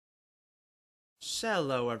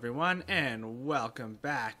Hello everyone, and welcome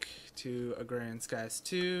back to Agrarian Skies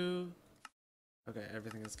 2. Okay,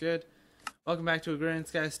 everything is good. Welcome back to Agrarian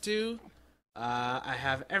Skies 2. I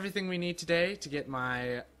have everything we need today to get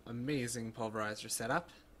my amazing pulverizer set up.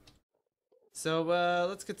 So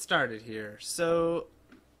let's get started here. So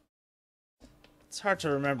it's hard to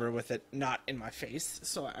remember with it not in my face,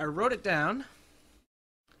 so I wrote it down.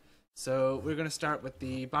 So we're going to start with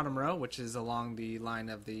the bottom row, which is along the line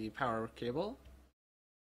of the power cable.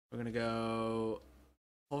 We're gonna go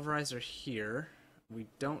pulverizer here. We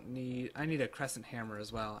don't need, I need a crescent hammer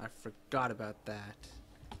as well. I forgot about that.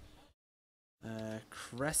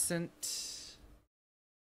 Crescent.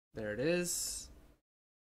 There it is.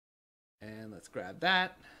 And let's grab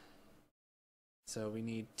that. So we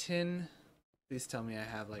need tin. Please tell me I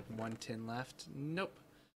have like one tin left. Nope.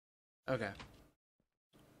 Okay.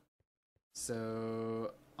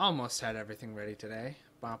 So almost had everything ready today.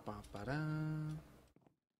 Ba ba ba da.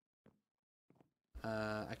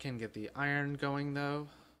 I can get the iron going though.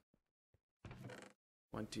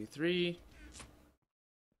 1, 2, 3.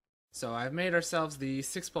 So I've made ourselves the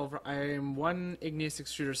 6 pulver. I am 1 igneous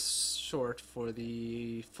extruder short for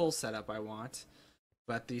the full setup I want,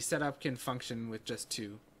 but the setup can function with just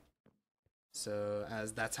 2. So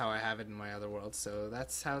as that's how I have it in my other world. So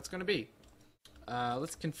that's how it's going to be.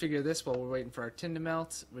 Let's configure this while we're waiting for our tin to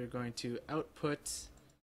melt. We're going to output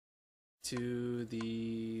to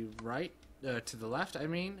the right. To the left, I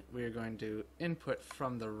mean. We're going to input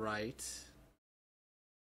from the right,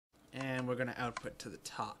 and we're going to output to the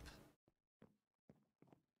top.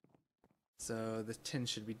 So the tin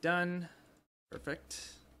should be done.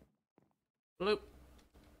 Perfect. Bloop.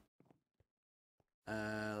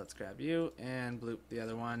 Let's grab you, and bloop the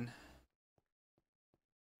other one.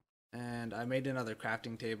 And I made another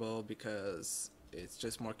crafting table because it's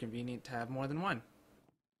just more convenient to have more than one.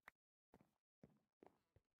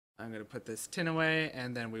 I'm going to put this tin away,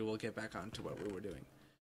 and then we will get back on to what we were doing.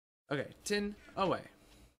 Okay, tin away.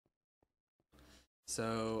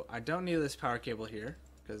 So I don't need this power cable here,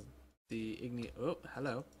 because the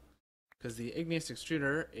because the igneous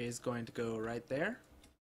extruder is going to go right there.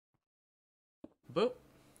 Boop.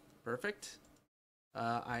 Perfect.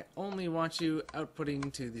 I only want you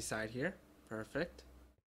outputting to the side here. Perfect.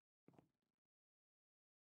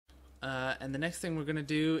 And the next thing we're going to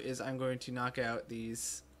do is I'm going to knock out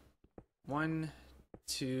these 1,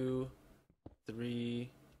 2,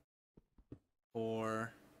 3,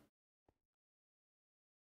 4.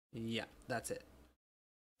 Yeah, that's it.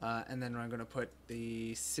 And then I'm going to put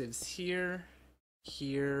the sieves here,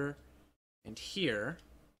 here, and here.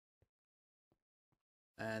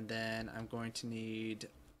 And then I'm going to need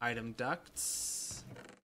item ducts,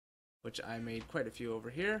 which I made quite a few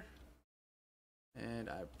over here.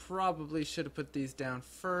 And I probably should have put these down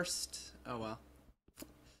first. Oh well.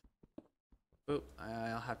 Oop,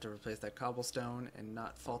 I'll have to replace that cobblestone and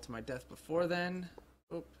not fall to my death before then.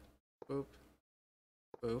 Oop, oop,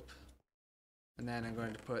 oop. And then I'm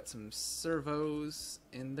going to put some servos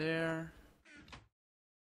in there.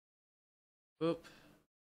 Boop,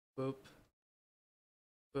 boop,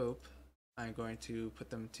 boop. I'm going to put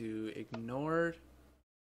them to ignored.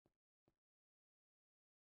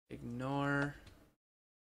 Ignore.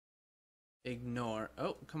 Ignore.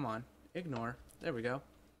 Oh, come on. Ignore. There we go.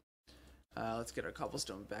 Let's get our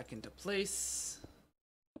cobblestone back into place.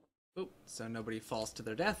 Oop, so nobody falls to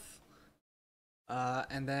their death.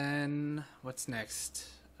 And then, what's next?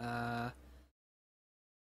 Let's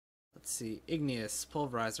see. Igneous,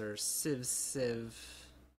 pulverizer, sieve,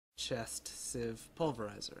 chest, sieve,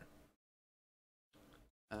 pulverizer.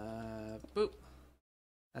 Boop.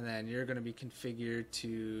 And then you're going to be configured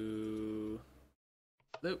to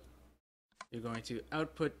loop. You're going to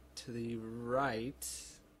output to the right.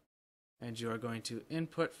 And you are going to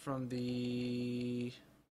input from the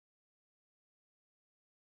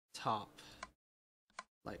top,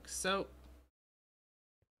 like so.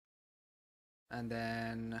 And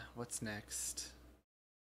then, what's next?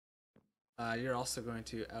 You're also going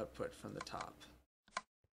to output from the top.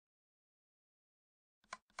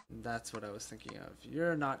 That's what I was thinking of.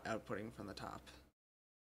 You're not outputting from the top.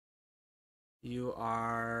 You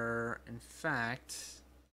are, in fact...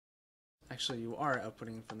 Actually, you are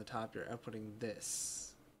outputting from the top. You're outputting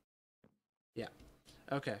this. Yeah.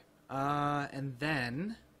 Okay. And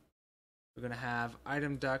then we're going to have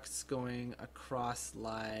item ducts going across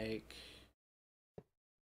like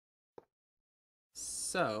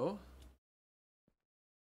so.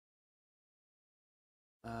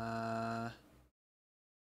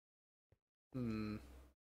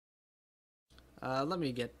 Let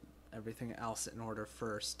me get everything else in order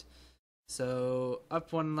first. So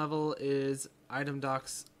up 1 level is item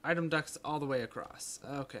ducts all the way across.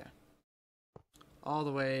 Okay. All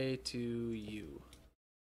the way to you.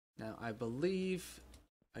 Now, I believe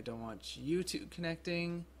I don't want you two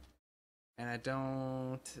connecting, and I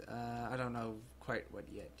don't know quite what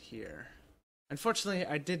yet here. Unfortunately,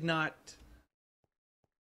 I did not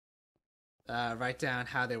write down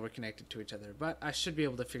how they were connected to each other, but I should be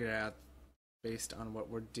able to figure it out based on what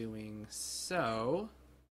we're doing. So,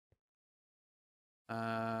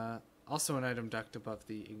 also an item duct above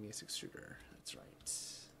the igneous extruder. That's right.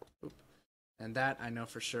 Oop. And that I know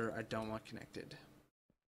for sure I don't want connected.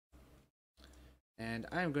 And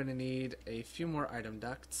I am going to need a few more item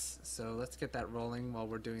ducts, so let's get that rolling while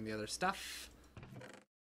we're doing the other stuff.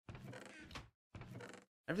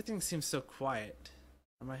 Everything seems so quiet.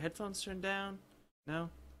 Are my headphones turned down?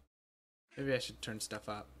 No? Maybe I should turn stuff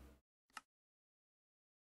up.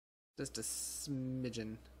 Just a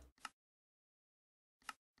smidgen.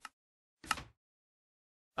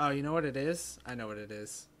 Oh, you know what it is? I know what it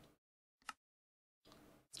is.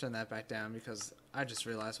 Let's turn that back down because I just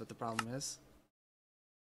realized what the problem is.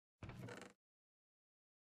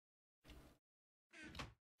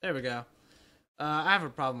 There we go. I have a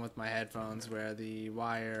problem with my headphones where the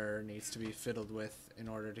wire needs to be fiddled with in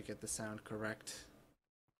order to get the sound correct.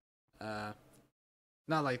 Not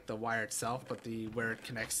like the wire itself, but where it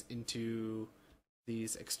connects into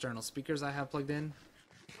these external speakers I have plugged in.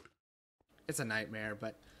 It's a nightmare,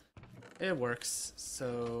 but it works.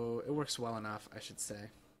 So it works well enough, I should say.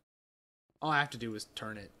 All I have to do is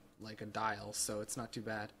turn it like a dial, so it's not too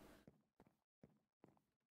bad.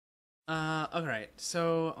 Alright,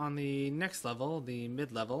 so on the next level, the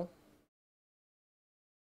mid-level,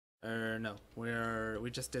 no,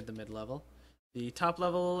 we just did the mid-level. The top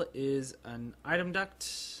level is an item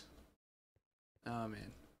duct. Oh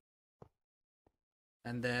man.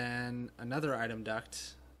 And then another item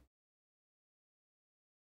duct.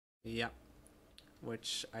 Yep.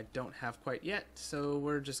 Which I don't have quite yet, so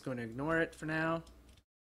we're just going to ignore it for now.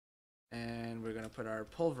 And we're going to put our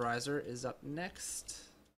pulverizer is up next.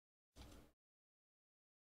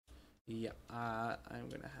 Yep, I'm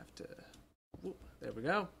gonna have to, whoop, there we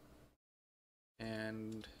go,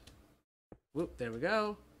 and whoop, there we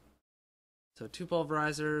go. So 2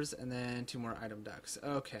 pulverizers and then 2 more item ducts.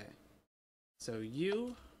 Okay, so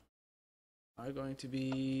you are going to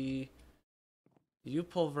be, you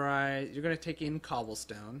pulverize, you're gonna take in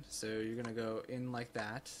cobblestone, so you're gonna go in like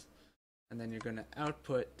that, and then you're gonna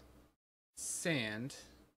output sand,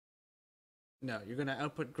 no, you're gonna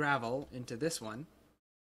output gravel into this one.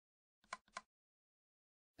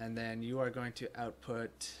 And then you are going to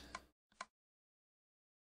output,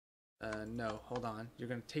 no, hold on. You're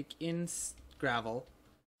going to take in gravel,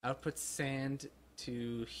 output sand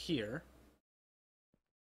to here.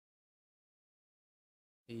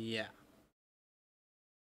 Yeah.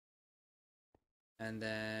 And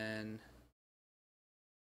then,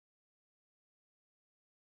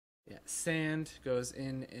 yeah, sand goes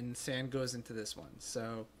in and sand goes into this one.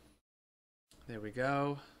 So, there we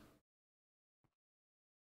go.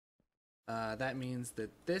 That means that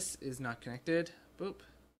this is not connected. Boop.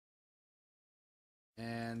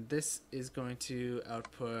 And this is going to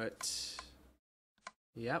output,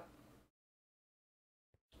 yep.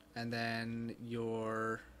 And then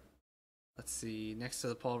your, let's see, next to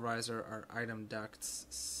the pulverizer are item ducts.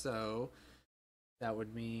 So that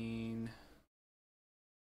would mean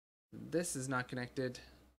this is not connected.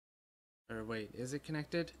 Or wait, is it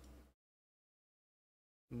connected?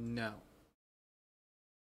 No.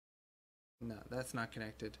 No, that's not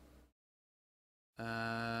connected.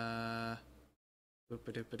 Let's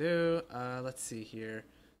see here.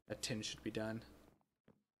 A tin should be done.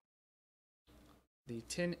 The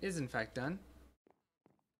tin is in fact done.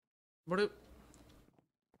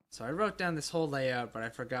 So I wrote down this whole layout, but I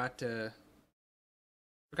forgot a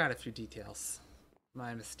few details.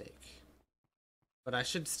 My mistake. But I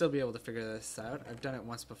should still be able to figure this out. I've done it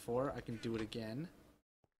once before. I can do it again.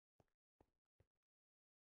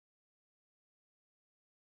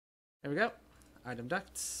 There we go. Item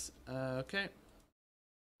ducts. Okay.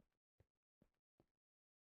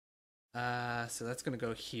 So that's going to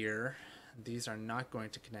go here. These are not going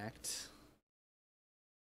to connect.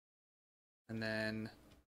 And then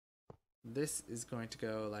this is going to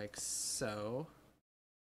go like so.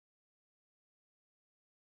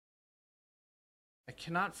 I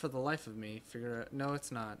cannot for the life of me figure out. No,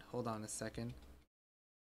 it's not. Hold on a second.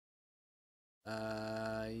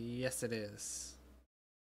 Yes, it is.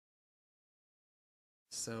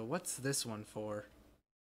 So what's this one for?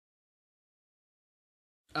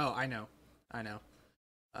 Oh, I know.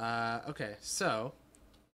 Okay, so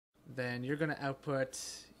then you're going to output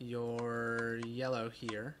your yellow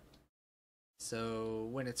here. So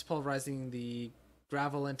when it's pulverizing the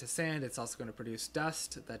gravel into sand, it's also going to produce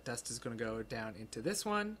dust. That dust is going to go down into this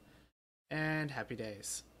one, and happy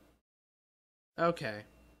days. Okay,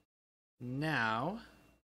 now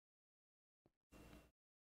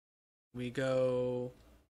we go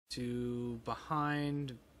to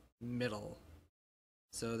behind middle.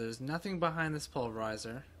 So there's nothing behind this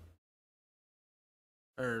pulverizer,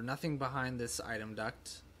 or nothing behind this item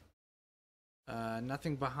duct.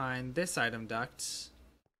 Nothing behind this item duct,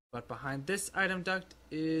 but behind this item duct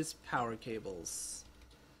is power cables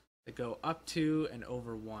that go up to and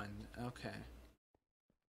over 1. Okay.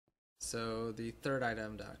 So the third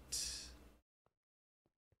item duct.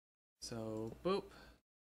 So boop,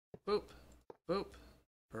 boop, boop.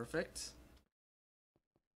 Perfect.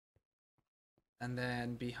 And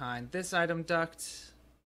then behind this item duct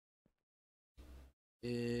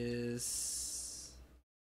is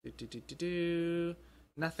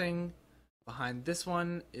nothing. Behind this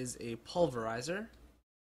one is a pulverizer.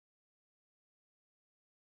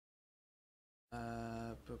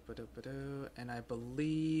 And I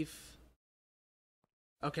believe...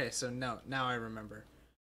 Okay, so no, now I remember.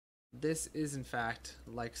 This is in fact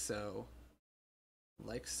like so.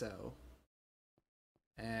 Like so.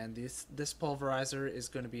 And this pulverizer is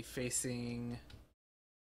going to be facing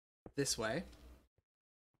this way.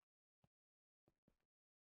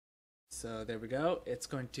 So there we go. It's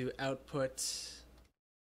going to output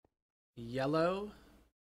yellow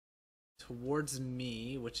towards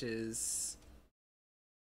me, which is...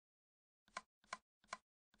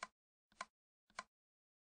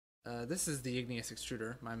 this is the igneous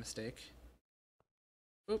extruder, my mistake.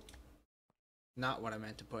 Oop. Not what I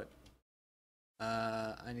meant to put.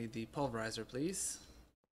 I need the pulverizer, please.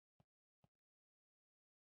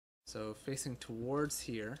 So facing towards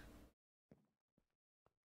here.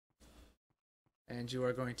 And you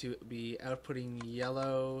are going to be outputting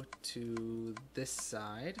yellow to this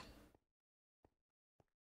side.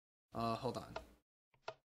 Hold on.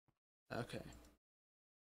 Okay.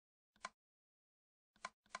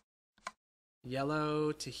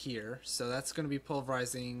 Yellow to here. So that's going to be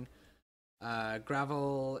pulverizing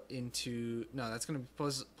gravel into... No, that's going to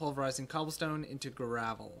be pulverizing cobblestone into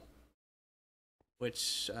gravel.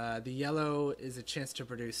 Which the yellow is a chance to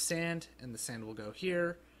produce sand, and the sand will go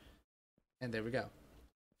here. And there we go.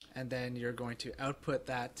 And then you're going to output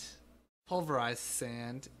that pulverized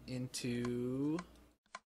sand into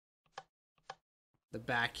the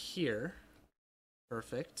back here.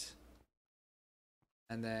 Perfect.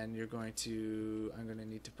 And then you're going to... I'm going to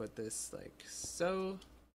need to put this like so.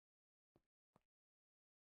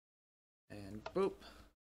 And boop.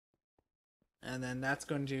 And then that's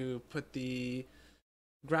going to put the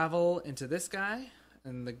gravel into this guy.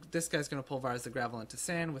 And this guy's going to pulverize the gravel into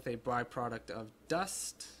sand with a byproduct of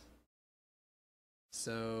dust.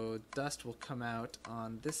 So dust will come out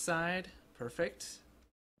on this side. Perfect.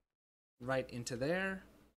 Right into there.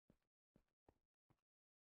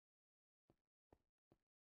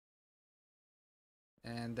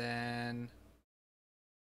 And then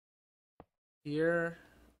here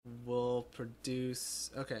will produce...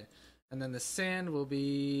 Okay. And then the sand will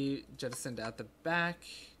be jettisoned out the back.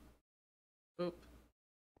 Boop.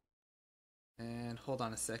 And hold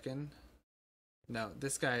on a second. No,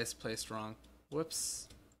 this guy is placed wrong. Whoops.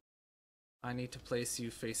 I need to place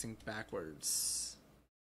you facing backwards.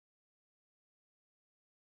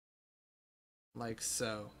 Like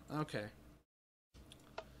so. Okay.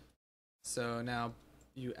 So now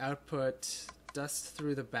you output dust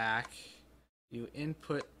through the back. You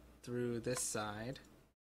input through this side.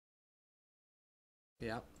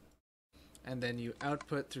 Yep. And then you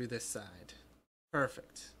output through this side.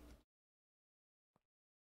 Perfect.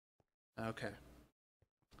 Okay.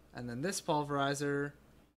 And then this pulverizer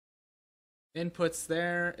inputs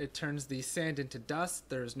there. It turns the sand into dust.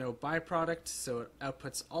 There's no byproduct, so it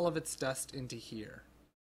outputs all of its dust into here.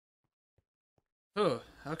 Ooh,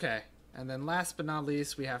 okay. And then last but not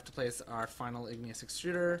least, we have to place our final igneous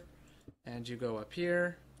extruder. And you go up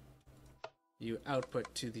here. You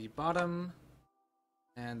output to the bottom.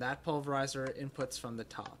 And that pulverizer inputs from the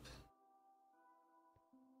top.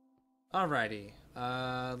 Alrighty.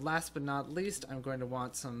 Last but not least, I'm going to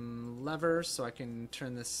want some levers so I can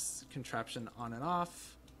turn this contraption on and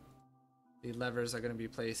off. The levers are going to be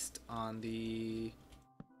placed on the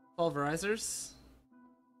pulverizers.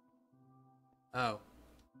 Oh.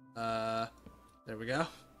 There we go.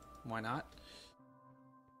 Why not?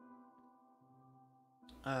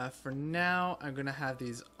 For now, I'm going to have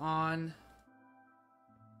these on.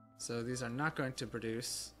 So these are not going to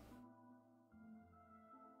produce.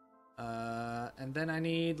 And then I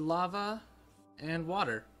need lava and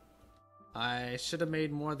water. I should have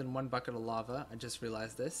made more than one bucket of lava. I just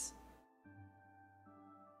realized this.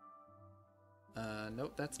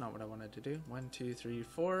 Nope, that's not what I wanted to do. 1, 2, 3,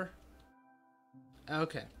 4.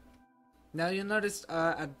 Okay. Now you'll notice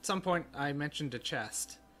at some point I mentioned a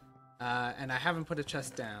chest. And I haven't put a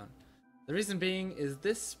chest down. The reason being is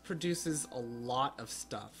this produces a lot of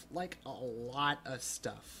stuff. Like, a lot of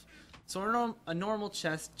stuff. So a normal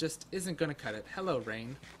chest just isn't going to cut it. Hello,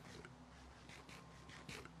 rain.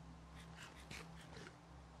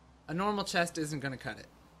 A normal chest isn't going to cut it.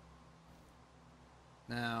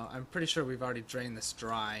 Now, I'm pretty sure we've already drained this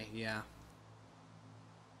dry. Yeah.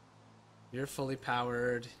 You're fully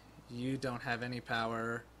powered. You don't have any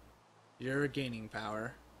power. You're gaining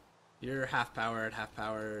power. You're half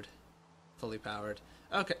powered, fully powered.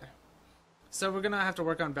 Okay. So we're going to have to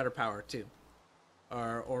work on better power, too.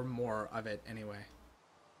 Or more of it, anyway.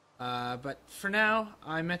 But for now,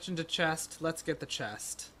 I mentioned a chest. Let's get the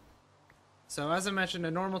chest. So as I mentioned,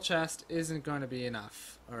 a normal chest isn't going to be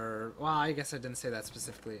enough. Or, well, I guess I didn't say that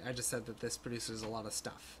specifically. I just said that this produces a lot of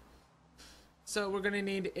stuff. So we're going to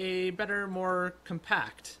need a better, more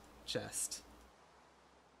compact chest.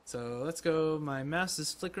 So let's go. My mouse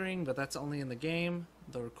is flickering, but that's only in the game.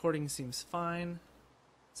 The recording seems fine.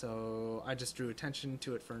 So I just drew attention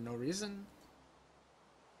to it for no reason.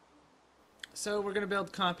 So we're going to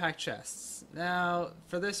build compact chests. Now,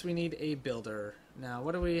 for this we need a builder. Now,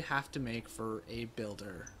 what do we have to make for a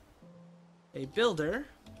builder? A builder,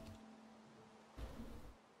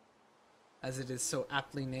 as it is so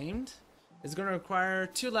aptly named, is going to require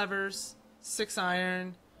 2 levers, 6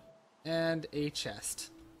 iron, and a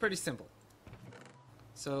chest. Pretty simple.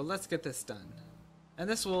 So let's get this done. And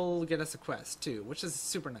this will get us a quest too, which is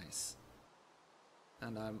super nice.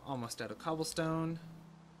 And I'm almost out of cobblestone.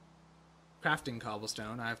 Crafting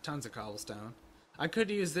cobblestone. I have tons of cobblestone. I could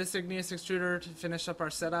use this igneous extruder to finish up our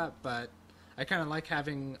setup, but I kind of like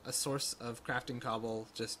having a source of crafting cobble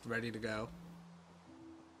just ready to go.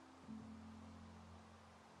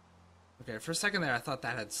 Okay, for a second there I thought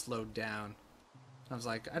that had slowed down. I was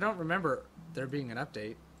like, I don't remember there being an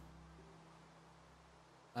update.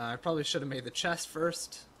 I probably should have made the chest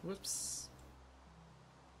first. Whoops.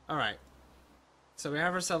 Alright. So we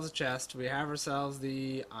have ourselves a chest, we have ourselves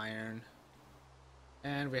the iron,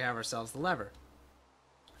 and we have ourselves the lever.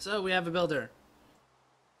 So we have a builder.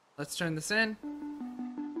 Let's turn this in.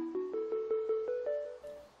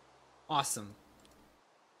 Awesome.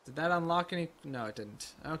 Did that unlock any? No, it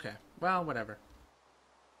didn't. Okay. Well, whatever.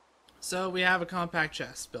 So we have a compact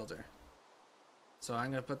chest builder. So I'm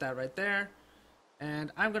going to put that right there.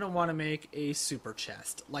 And I'm going to want to make a super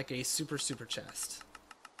chest. Like a super chest.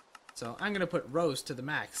 So I'm going to put rows to the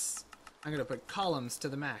max. I'm going to put columns to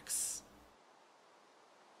the max.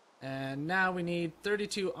 And now we need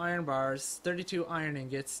 32 iron bars, 32 iron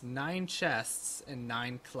ingots, 9 chests, and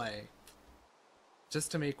 9 clay.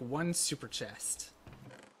 Just to make one super chest.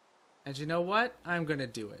 And you know what? I'm going to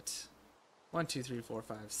do it. 1, 2, 3, 4,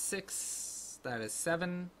 5, 6. That is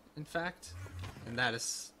 7, in fact. And that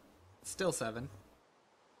is still 7.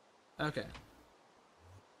 Okay.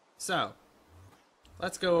 So,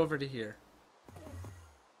 let's go over to here.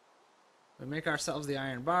 We make ourselves the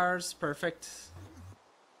iron bars. Perfect.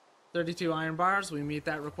 32 iron bars. We meet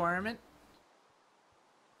that requirement.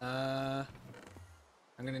 I'm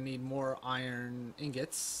going to need more iron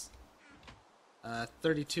ingots.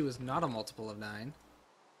 32 is not a multiple of 9.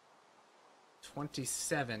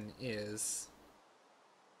 27 is.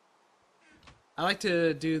 I like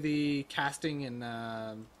to do the casting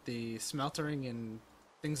and the smeltering in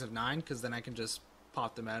things of 9, because then I can just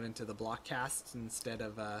pop them out into the block casts instead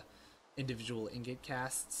of individual ingot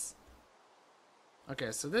casts.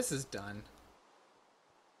 Okay, so this is done.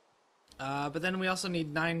 But then we also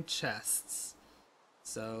need 9 chests.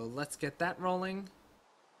 So let's get that rolling.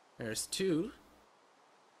 There's 2.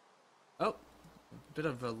 Oh, a bit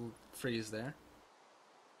of a freeze there.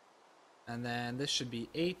 And then this should be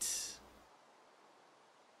 8.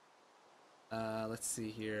 Let's see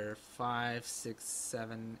here. 5, 6,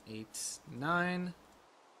 7, 8, 9.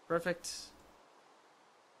 Perfect.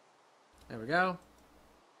 There we go.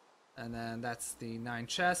 And then that's the 9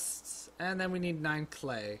 chests. And then we need 9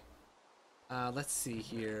 clay. Let's see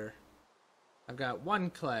here. I've got 1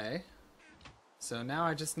 clay. So now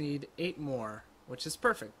I just need 8 more, which is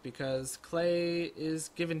perfect because clay is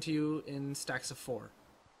given to you in stacks of 4.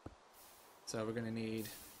 So we're going to need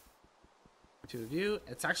 2 of you.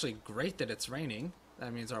 It's actually great that it's raining.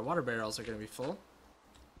 That means our water barrels are going to be full.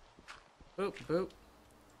 Boop, boop.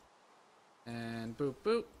 And boop,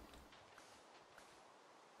 boop.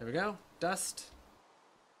 There we go. Dust.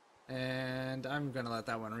 And I'm gonna let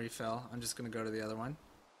that one refill. I'm just gonna go to the other one.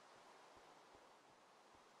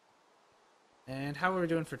 And how are we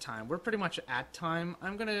doing for time? We're pretty much at time.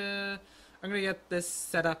 I'm gonna get this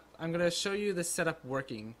set up. I'm gonna show you this setup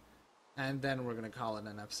working, and then we're gonna call it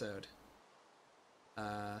an episode.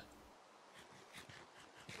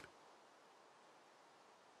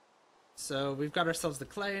 So we've got ourselves the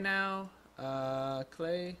clay now.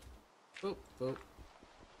 Clay. Boop, boop.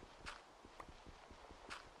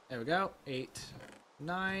 There we go. 8,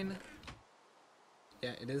 9.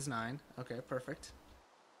 Yeah, it is 9. Okay, perfect.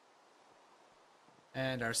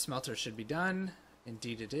 And our smelter should be done.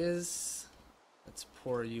 Indeed it is. Let's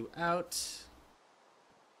pour you out.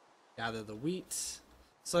 Gather the wheat.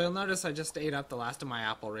 So you'll notice I just ate up the last of my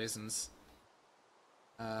apple raisins.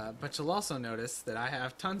 But you'll also notice that I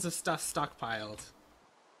have tons of stuff stockpiled.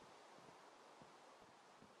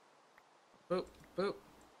 Boop, boop.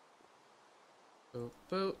 Boop,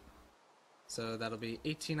 boop. So that'll be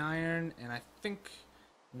 18 iron, and I think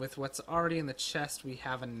with what's already in the chest we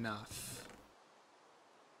have enough.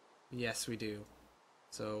 Yes, we do.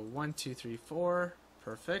 So 1, 2, 3, 4.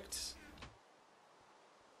 Perfect.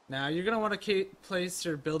 Now you're going to want to place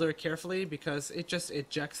your builder carefully because it just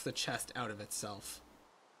ejects the chest out of itself.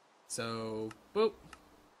 So, boop.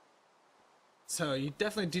 So you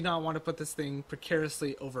definitely do not want to put this thing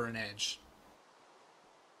precariously over an edge.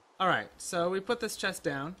 Alright, so we put this chest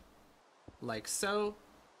down, like so.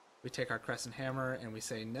 We take our crescent hammer and we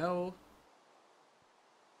say no.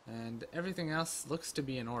 And everything else looks to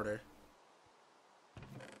be in order.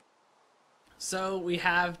 So we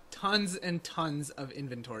have tons and tons of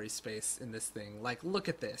inventory space in this thing. Like, look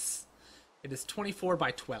at this. It is 24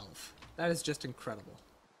 by 12. That is just incredible.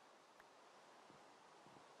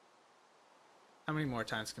 How many more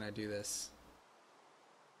times can I do this?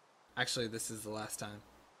 Actually, this is the last time.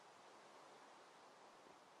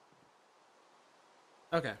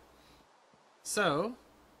 Okay. So,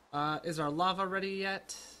 is our lava ready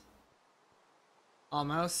yet?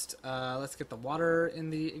 Almost. Let's get the water in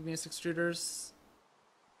the igneous extruders.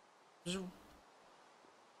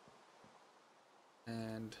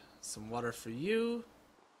 And some water for you.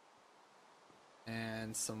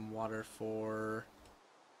 And some water for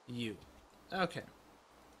you. Okay.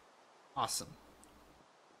 Awesome.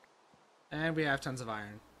 And we have tons of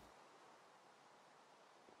iron.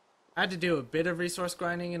 I had to do a bit of resource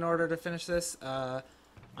grinding in order to finish this.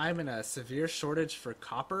 I'm in a severe shortage for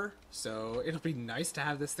copper, so it'll be nice to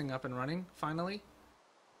have this thing up and running, finally.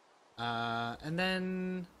 And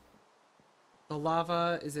then the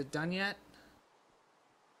lava, is it done yet?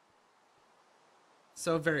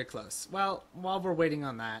 So very close. Well, while we're waiting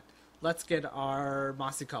on that, let's get our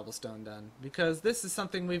mossy cobblestone done, because this is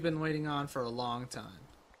something we've been waiting on for a long time.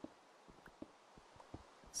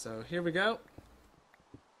 So here we go.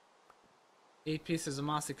 8 pieces of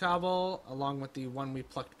mossy cobble, along with the one we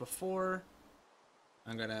plucked before.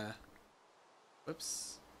 I'm gonna...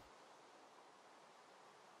 Whoops.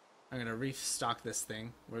 I'm gonna restock this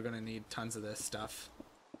thing. We're gonna need tons of this stuff.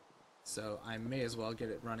 So I may as well get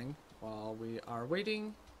it running while we are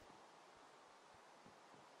waiting.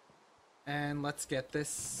 And let's get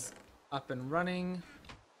this up and running.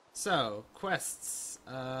 So, quests.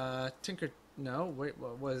 Tinker... No, wait,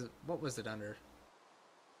 what was it under?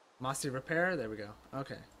 Mossy repair? There we go.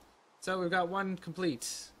 Okay. So we've got one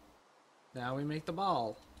complete. Now we make the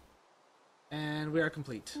ball. And we are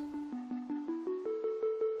complete.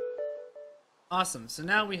 Awesome. So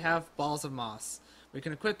now we have balls of moss. We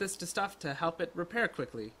can equip this to stuff to help it repair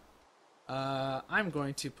quickly. I'm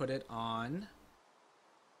going to put it on...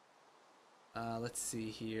 let's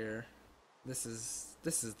see here. This is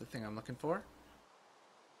the thing I'm looking for.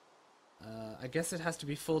 I guess it has to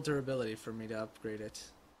be full durability for me to upgrade it.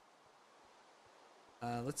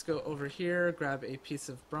 Let's go over here, grab a piece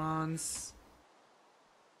of bronze.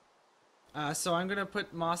 So I'm gonna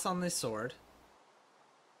put moss on this sword.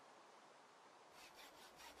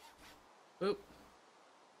 Oop.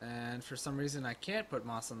 And for some reason I can't put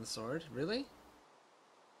moss on the sword. Really?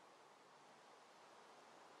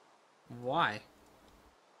 Why?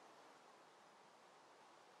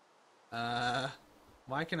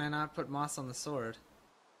 Why can I not put moss on the sword?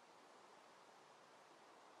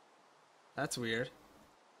 That's weird.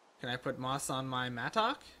 Can I put moss on my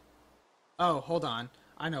mattock? Oh, hold on.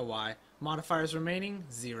 I know why. Modifiers remaining?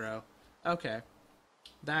 0. Okay.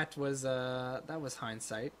 That was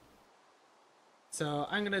hindsight. So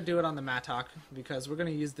I'm gonna do it on the mattock because we're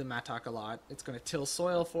gonna use the mattock a lot. It's gonna till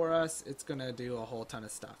soil for us. It's gonna do a whole ton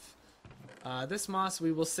of stuff. This moss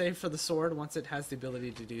we will save for the sword once it has the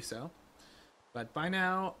ability to do so. But by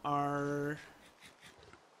now, our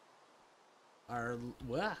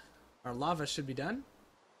Our lava should be done.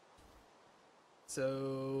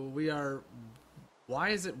 So we are... Why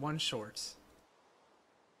is it one short?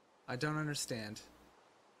 I don't understand.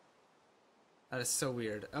 That is so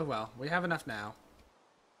weird. Oh well, we have enough now.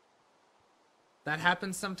 That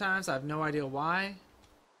happens sometimes. I have no idea why.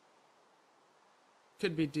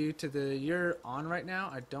 Could be due to the... You're on right now.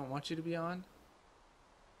 I don't want you to be on.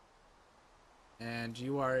 And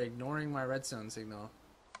you are ignoring my redstone signal.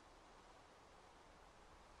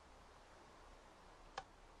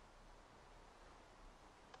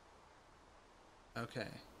 Okay.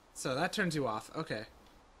 So that turns you off. Okay.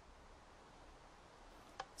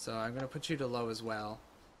 So I'm going to put you to low as well.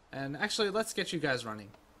 And actually, let's get you guys running.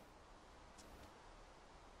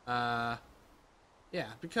 Yeah,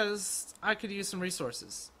 because I could use some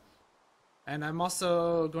resources. And I'm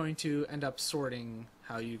also going to end up sorting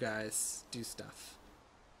how you guys do stuff.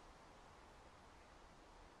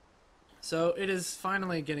 So it is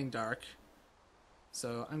finally getting dark.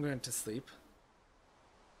 So I'm going to sleep.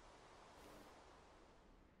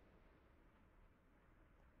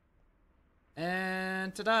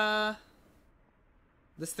 And ta-da!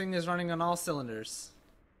 This thing is running on all cylinders.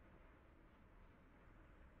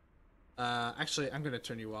 Actually, I'm gonna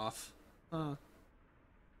turn you off.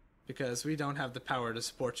 Because we don't have the power to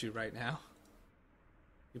support you right now.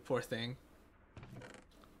 You poor thing.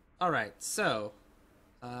 Alright, so...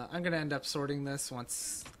 I'm gonna end up sorting this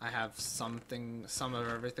once I have some of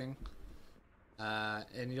everything.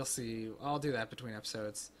 And you'll see, I'll do that between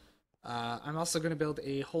episodes. I'm also gonna build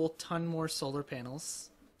a whole ton more solar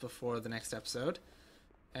panels before the next episode.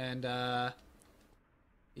 And,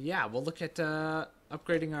 yeah, we'll look at,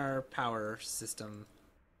 upgrading our power system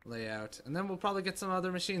layout. And then we'll probably get some other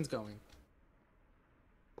machines going.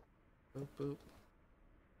 Boop, boop.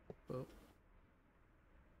 Boop.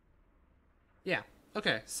 Yeah.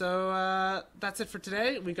 Okay, so that's it for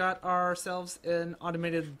today. We got ourselves an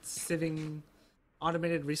automated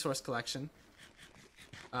resource collection.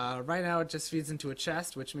 Right now it just feeds into a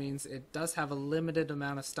chest, which means it does have a limited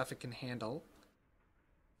amount of stuff it can handle.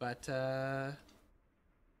 But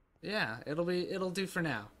yeah, it'll do for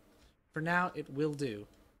now. For now, it will do.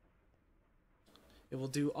 It will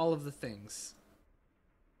do all of the things.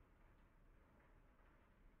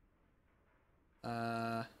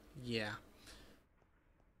 Yeah.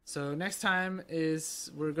 So next time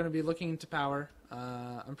is we're going to be looking into power.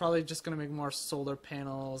 I'm probably just going to make more solar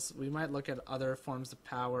panels. We might look at other forms of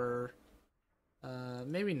power.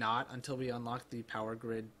 Maybe not until we unlock the power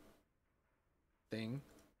grid thing.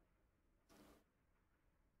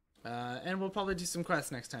 And we'll probably do some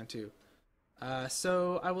quests next time too.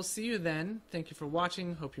 So I will see you then. Thank you for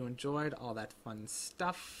watching. Hope you enjoyed all that fun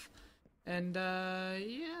stuff. And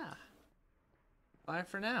yeah. Bye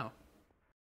for now.